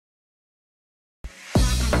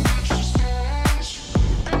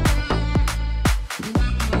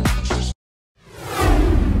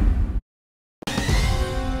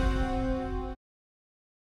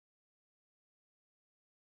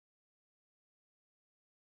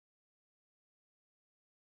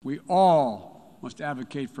We all must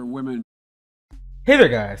advocate for women. Hey there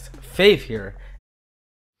guys, Faith here.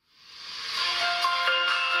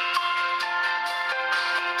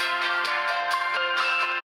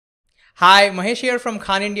 Hi, Mahesh here from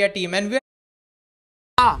Khan India team and we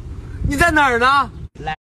are... 你在哪儿呢？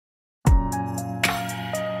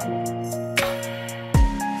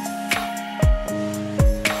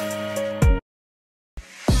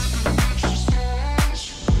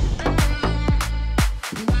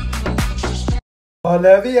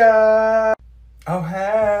 Olivia! Oh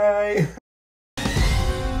hey!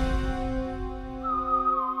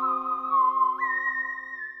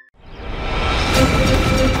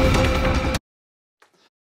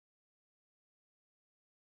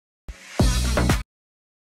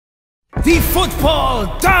 The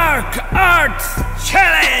Football Dark Arts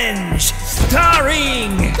Challenge,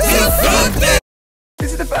 starring...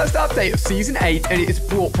 This is the first update of Season 8, and it has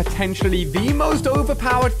brought potentially the most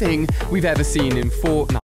overpowered thing we've ever seen in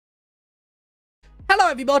Fortnite. Hello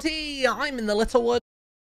everybody, I'm in the Littlewood.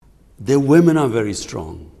 The women are very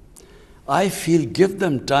strong. I feel give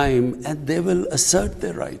them time and they will assert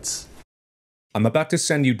their rights. I'm about to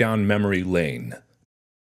send you down memory lane.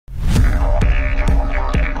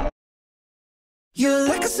 You're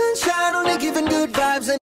like a sunshine, only giving good vibes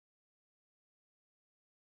and...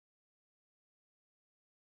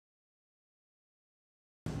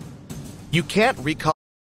 You can't recall.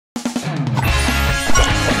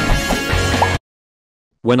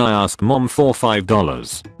 When I ask mom for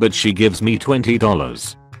 $5, but she gives me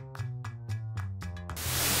 $20.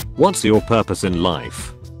 What's your purpose in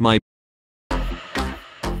life? My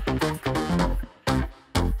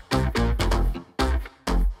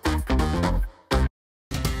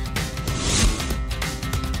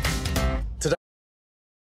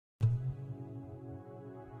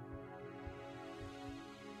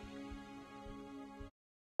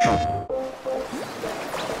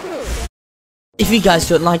If you guys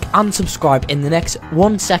don't like, unsubscribe in the next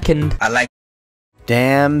 1 second.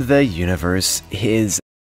 Damn the universe, his...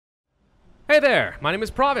 Hey there, my name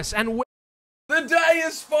is Provis, and the day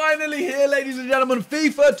is finally here, ladies and gentlemen.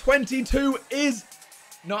 FIFA 22 is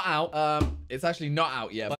not out. It's actually not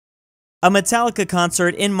out yet. A Metallica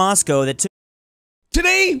concert in Moscow that took...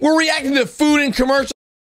 Today, we're reacting to food and commercial.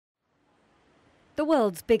 The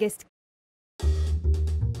world's biggest...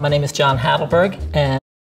 My name is John Hadelberg, and...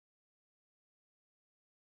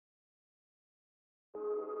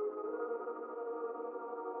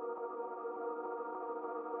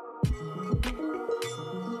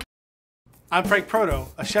 I'm Frank Proto,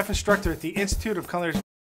 a chef instructor at the Institute of Culinary.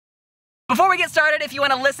 Before we get started, if you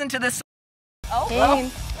want to listen to this...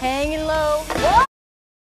 Hanging low.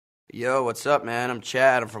 Yo, what's up, man? I'm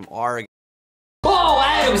Chad. I'm from Oregon. Oh,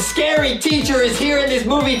 Adam, scary teacher is here in this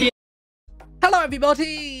movie theater. Hello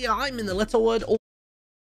everybody, I'm in the Littlewood.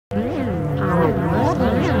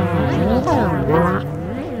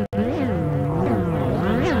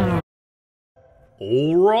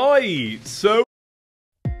 Alright, so...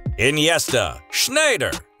 Iniesta,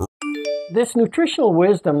 Schneider. This nutritional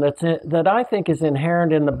wisdom that I think is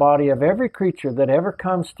inherent in the body of every creature that ever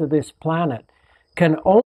comes to this planet can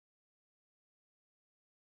only...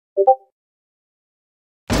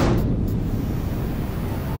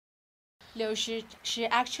 She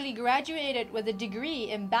actually graduated with a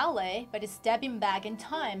degree in ballet, but is stepping back in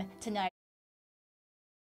time tonight.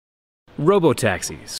 Robotaxis.